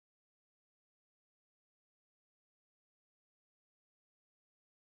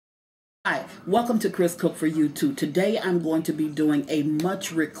Hi, welcome to Chris Cook for YouTube. Today I'm going to be doing a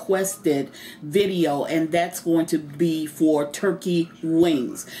much requested video, and that's going to be for turkey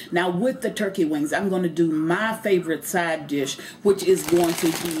wings. Now with the turkey wings, I'm going to do my favorite side dish, which is going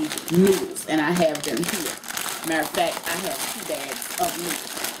to be noodles, and I have them here. Matter of fact, I have 2 bags of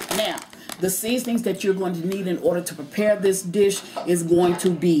noodles. Now, the seasonings that you're going to need in order to prepare this dish is going to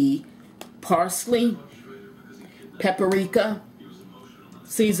be parsley, paprika,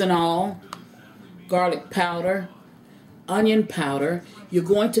 season all, garlic powder, onion powder. You're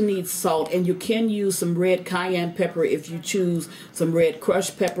going to need salt, and you can use some red cayenne pepper if you choose some red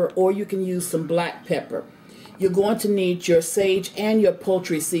crushed pepper, or you can use some black pepper. You're going to need your sage and your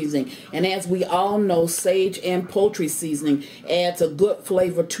poultry seasoning, and as we all know, sage and poultry seasoning adds a good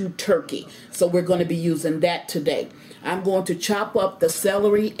flavor to turkey, so we're going to be using that today. I'm going to chop up the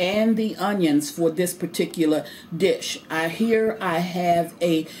celery and the onions for this particular dish. Here I have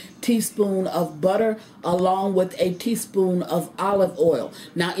a teaspoon of butter along with a teaspoon of olive oil.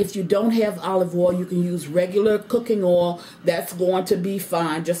 Now if you don't have olive oil, you can use regular cooking oil. That's going to be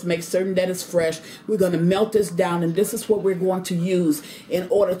fine. Just make certain that it's fresh. We're going to melt this down, and this is what we're going to use in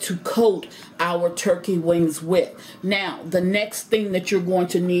order to coat our turkey wings with. Now the next thing that you're going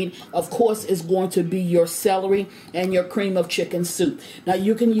to need, of course, is going to be your celery and your cream of chicken soup. Now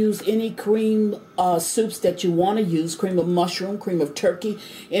you can use any cream soups that you want to use, cream of mushroom, cream of turkey,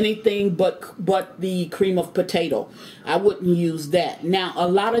 anything but the cream of potato. I wouldn't use that. Now a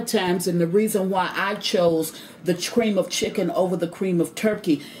lot of times, and the reason why I chose the cream of chicken over the cream of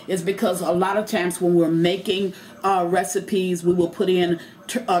turkey is because a lot of times when we're making recipes, we will put in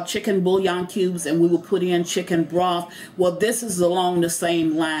chicken bouillon cubes, and we will put in chicken broth. Well, this is along the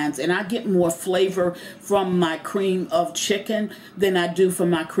same lines, and I get more flavor from my cream of chicken than I do from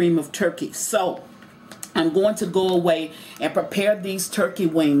my cream of turkey. So I'm going to go away and prepare these turkey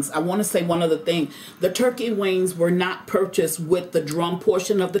wings. I want to say one other thing. The turkey wings were not purchased with the drum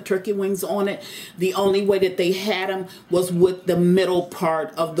portion of the turkey wings on it. The only way that they had them was with the middle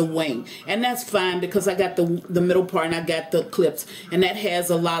part of the wing. And that's fine because I got the middle part and I got the clips, and that has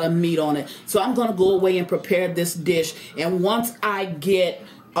a lot of meat on it. So I'm going to go away and prepare this dish, and once I get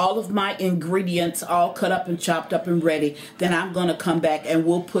all of my ingredients all cut up and chopped up and ready, then I'm going to come back and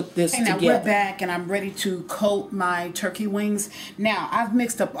we'll put this together. Now we're back, and I'm ready to coat my turkey wings. Now I've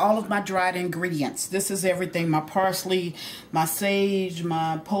mixed up all of my dried ingredients. This is everything: my parsley, my sage,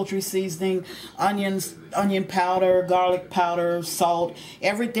 my poultry seasoning, onions, onion powder, garlic powder, salt.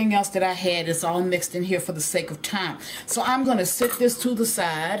 Everything else that I had is all mixed in here for the sake of time. So I'm going to set this to the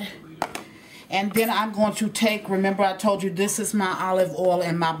side. And then I'm going to take, remember I told you this is my olive oil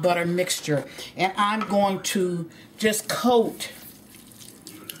and my butter mixture. And I'm going to just coat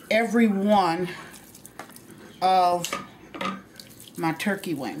every one of my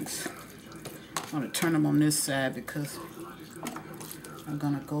turkey wings. I'm going to turn them on this side because I'm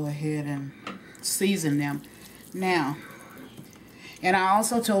going to go ahead and season them. Now, and I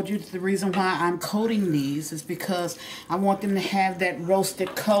also told you the reason why I'm coating these is because I want them to have that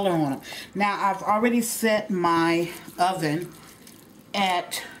roasted color on them. Now I've already set my oven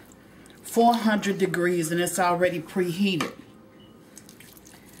at 400 degrees, and it's already preheated.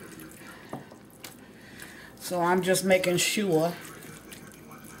 So I'm just making sure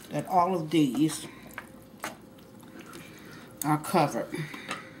that all of these are covered.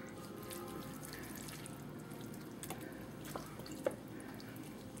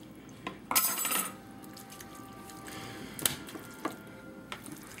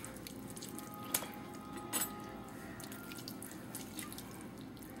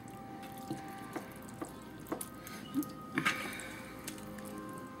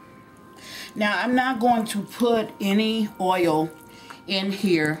 Now, I'm not going to put any oil in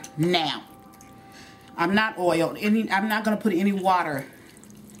here now. I'm not going to put any water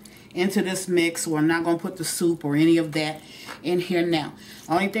into this mix, or I'm not going to put the soup or any of that in here now.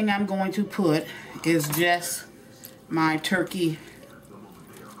 Only thing I'm going to put is just my turkey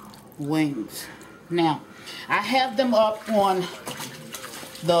wings. Now, I have them up on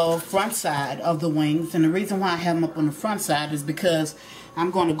the front side of the wings, and the reason why I have them up on the front side is because I'm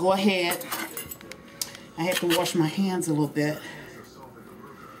going to go ahead, I have to wash my hands a little bit,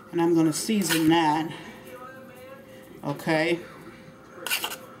 and I'm going to season that, okay?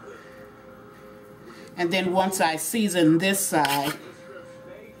 And then once I season this side,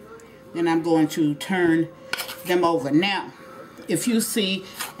 then I'm going to turn them over. Now, if you see,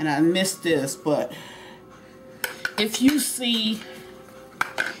 and I missed this, but if you see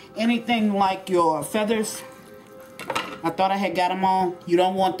anything like your feathers, I thought I had got them on. You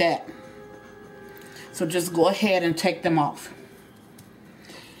don't want that. So just go ahead and take them off.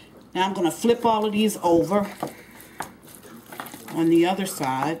 Now I'm going to flip all of these over on the other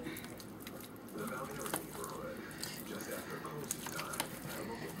side.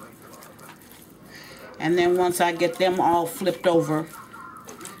 And then once I get them all flipped over,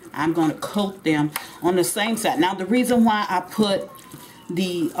 I'm going to coat them on the same side. Now the reason why I put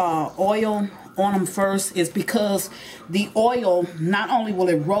the oil on them first is because the oil, not only will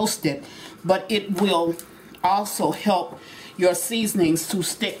it roast it, but it will also help your seasonings to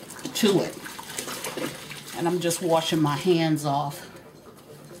stick to it. And I'm just washing my hands off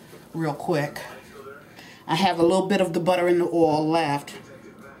real quick. I have a little bit of the butter and the oil left.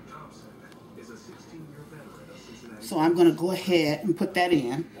 So I'm going to go ahead and put that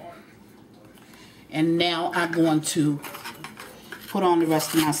in. And now I'm going to put on the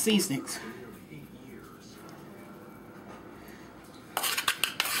rest of my seasonings.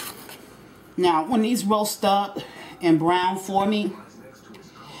 Now, when these roast up and brown for me,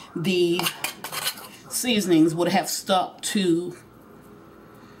 the seasonings would have stuck to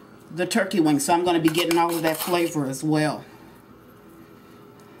the turkey wings. So I'm going to be getting all of that flavor as well.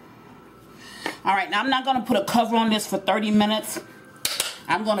 Alright, now I'm not going to put a cover on this for 30 minutes.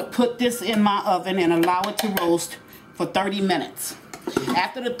 I'm going to put this in my oven and allow it to roast for 30 minutes.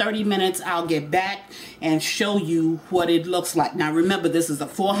 After the 30 minutes, I'll get back and show you what it looks like. Now remember, this is a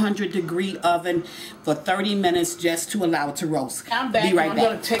 400-degree oven for 30 minutes just to allow it to roast. I'm back. I'm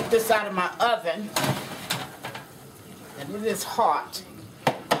going to take this out of my oven. And it is hot.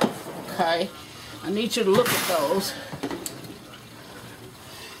 Okay. I need you to look at those.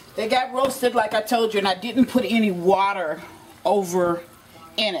 They got roasted like I told you, and I didn't put any water over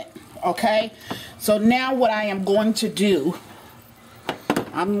in it. Okay. So now what I am going to do,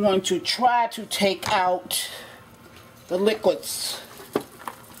 I'm going to try to take out the liquids.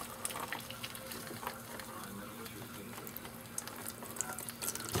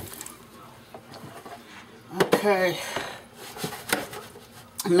 Okay.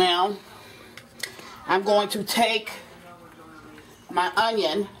 Now, I'm going to take my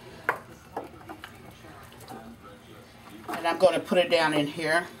onion and I'm going to put it down in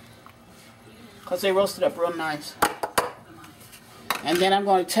here because they roasted up real nice. And then I'm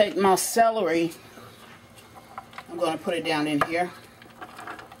going to take my celery. I'm going to put it down in here.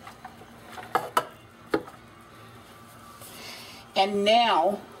 And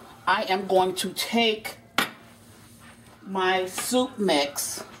now I am going to take my soup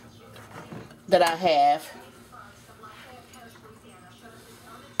mix that I have.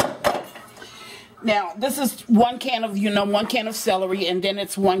 Now this is 1 can of, 1 can of celery, and then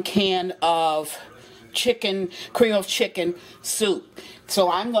it's 1 can of cream of chicken soup.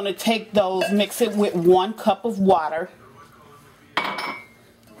 So I'm going to take those, mix it with 1 cup of water. I'm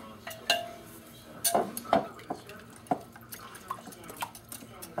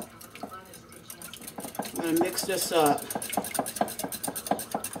going to mix this up.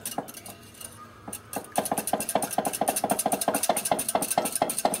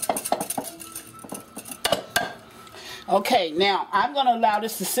 Okay, now I'm going to allow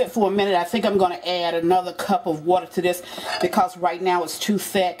this to sit for a minute. I think I'm going to add another cup of water to this because right now it's too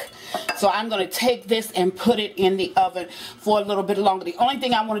thick. So I'm going to take this and put it in the oven for a little bit longer. The only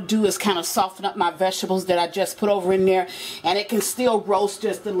thing I want to do is kind of soften up my vegetables that I just put over in there, and it can still roast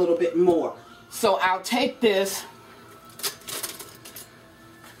just a little bit more. So I'll take this,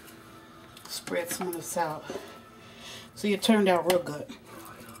 spread some of this out. See, it turned out real good.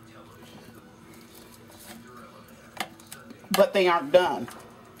 But they aren't done.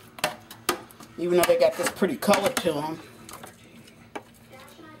 Even though they got this pretty color to them,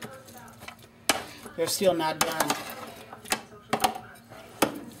 they're still not done.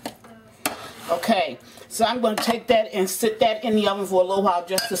 Okay, so I'm going to take that and sit that in the oven for a little while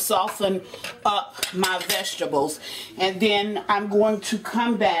just to soften up my vegetables. And then I'm going to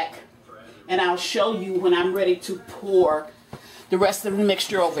come back and I'll show you when I'm ready to pour the rest of the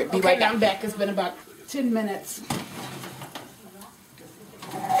mixture over it. Be right back. I'm back. It's been about 10 minutes.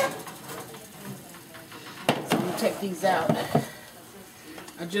 So I'm going to take these out.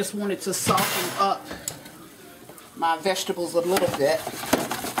 I just wanted to soften up my vegetables a little bit.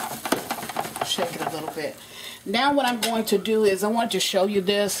 Shake it a little bit. Now what I'm going to do is I want to show you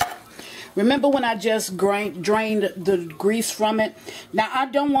this. Remember when I just drained the grease from it? Now I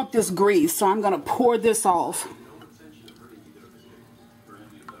don't want this grease, so I'm going to pour this off.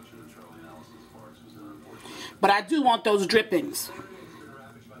 But I do want those drippings.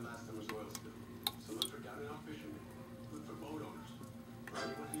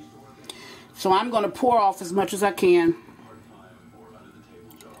 So I'm going to pour off as much as I can.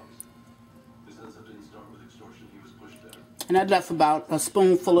 And I left about a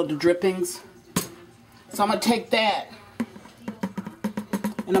spoonful of the drippings. So I'm going to take that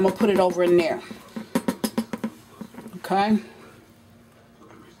and I'm going to put it over in there. Okay.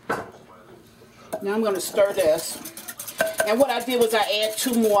 Now I'm going to stir this. And what I did was I added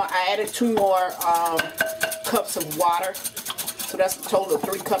two more cups of water. So that's a total of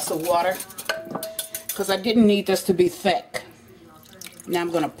 3 cups of water. Because I didn't need this to be thick. Now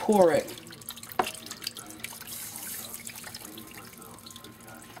I'm going to pour it.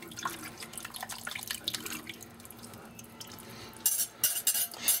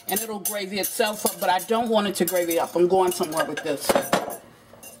 And it'll gravy itself up, but I don't want it to gravy up. I'm going somewhere with this.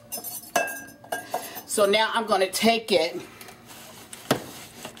 So now I'm going to take it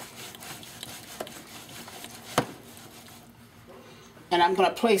and I'm going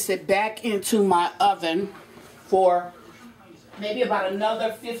to place it back into my oven for maybe about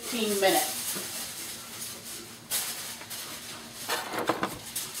another 15 minutes.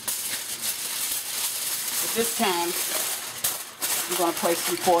 At this time, I'm going to place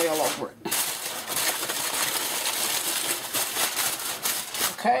some foil over it.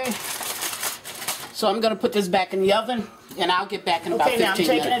 Okay. So I'm going to put this back in the oven, and I'll get back in about 15 minutes. Okay,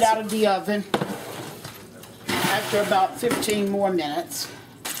 now I'm taking it out of the oven after about 15 more minutes.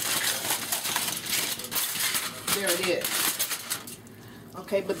 There it is.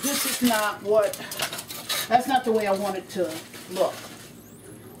 Okay, but this is not that's not the way I want it to look.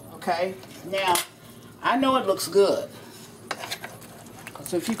 Okay, now I know it looks good.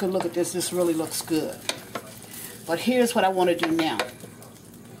 So if you can look at this, this really looks good. But here's what I want to do now.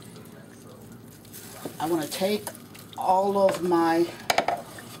 I want to take all of my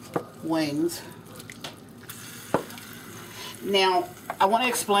wings. Now, I want to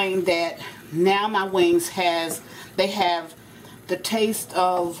explain that now my wings have the taste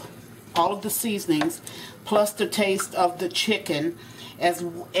of all of the seasonings, plus the taste of the chicken,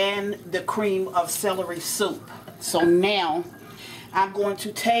 and the cream of celery soup. So now, I'm going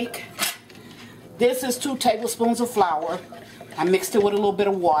to take, this is 2 tablespoons of flour. I mixed it with a little bit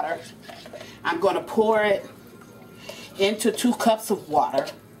of water. I'm going to pour it into 2 cups of water.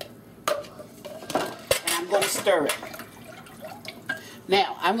 And I'm going to stir it.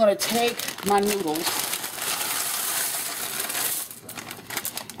 Now, I'm going to take my noodles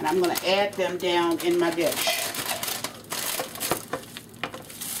and I'm going to add them down in my dish.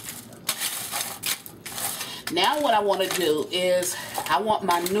 Now what I want to do is I want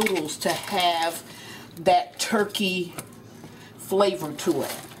my noodles to have that turkey flavor to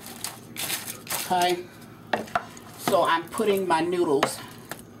it. Okay? So I'm putting my noodles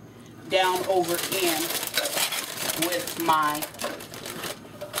down over in with my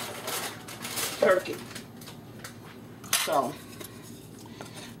turkey. So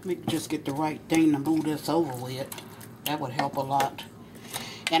let me just get the right thing to move this over with. That would help a lot.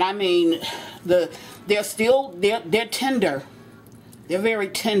 And I mean, they're tender. They're very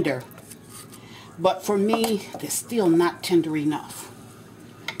tender. But for me, they're still not tender enough.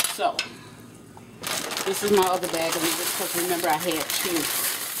 So, this is my other bag of noodles, because remember I had 2.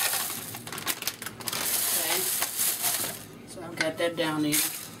 Okay. So I've got that down there.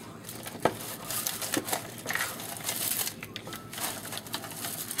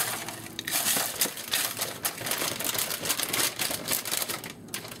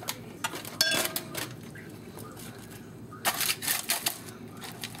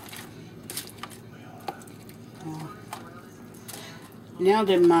 Now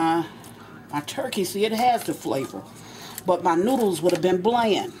that my turkey, see, it has the flavor, but my noodles would have been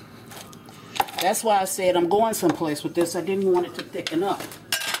bland. That's why I said I'm going someplace with this. I didn't want it to thicken up.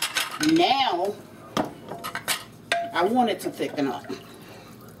 Now, I want it to thicken up.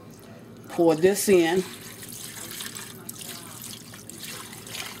 Pour this in.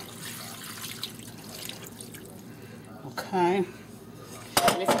 Okay.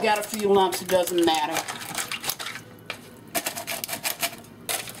 And if you got a few lumps, it doesn't matter.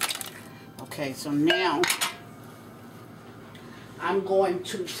 Okay, so now I'm going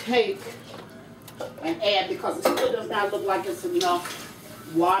to take and add, because it still does not look like it's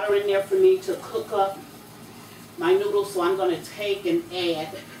enough water in there for me to cook up my noodles, so I'm going to take and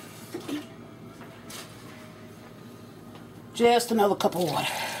add just another cup of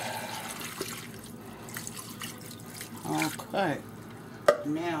water. Okay,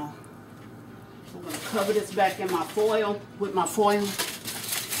 now I'm going to cover this back in my foil, with my foil.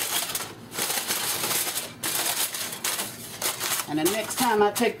 And the next time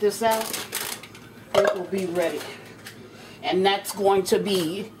I take this out, it will be ready. And that's going to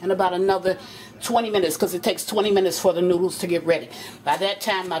be in about another 20 minutes because it takes 20 minutes for the noodles to get ready. By that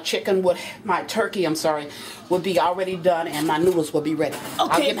time, my turkey, I'm sorry, would be already done and my noodles will be ready.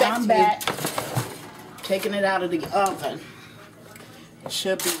 Okay, I'm back. Taking it out of the oven. It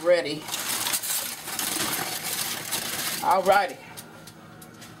should be ready. Alrighty.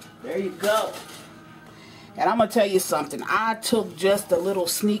 There you go. And I'm going to tell you something. I took just a little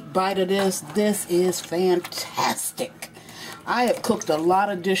sneak bite of this. This is fantastic. I have cooked a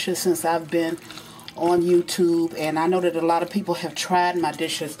lot of dishes since I've been on YouTube. And I know that a lot of people have tried my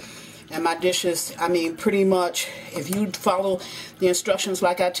dishes. And my dishes, I mean, pretty much, if you follow the instructions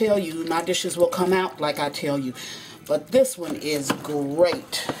like I tell you, my dishes will come out like I tell you. But this one is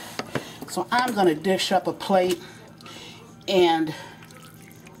great. So I'm going to dish up a plate. And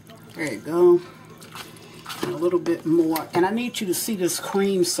there you go. A little bit more, and I need you to see this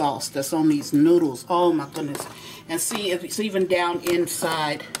cream sauce that's on these noodles. Oh my goodness. And see if it's even down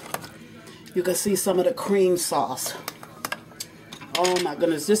inside, you can see some of the cream sauce. Oh my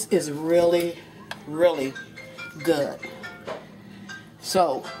goodness, this is really good.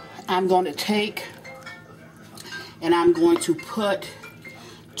 So I'm going to take and I'm going to put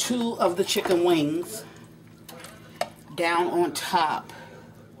 2 of the chicken wings down on top.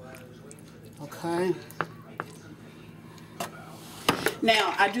 Okay.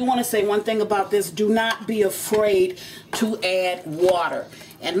 Now, I do want to say one thing about this. Do not be afraid to add water.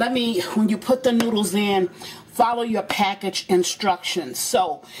 And when you put the noodles in, follow your package instructions.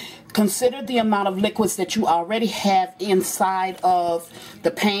 So, consider the amount of liquids that you already have inside of the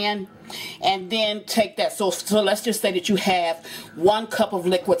pan. And then take that. So let's just say that you have 1 cup of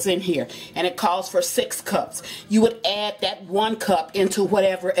liquids in here. And it calls for 6 cups. You would add that 1 cup into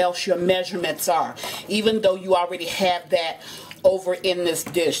whatever else your measurements are. Even though you already have that over in this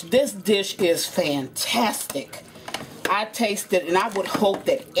dish. This dish is fantastic. I taste it and I would hope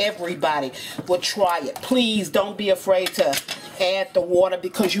that everybody would try it. Please don't be afraid to add the water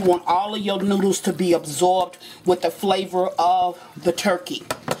because you want all of your noodles to be absorbed with the flavor of the turkey.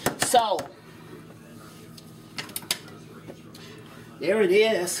 So, there it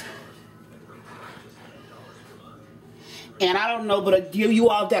is. And I don't know, but you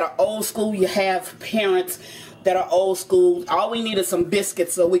all that are old school, you have parents that are old school. All we need is some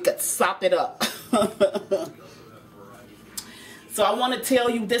biscuits so we could sop it up. So I want to tell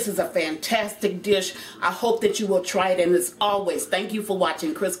you, this is a fantastic dish. I hope that you will try it. And as always, thank you for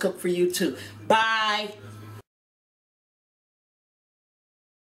watching. Chris Cook for you too. Bye.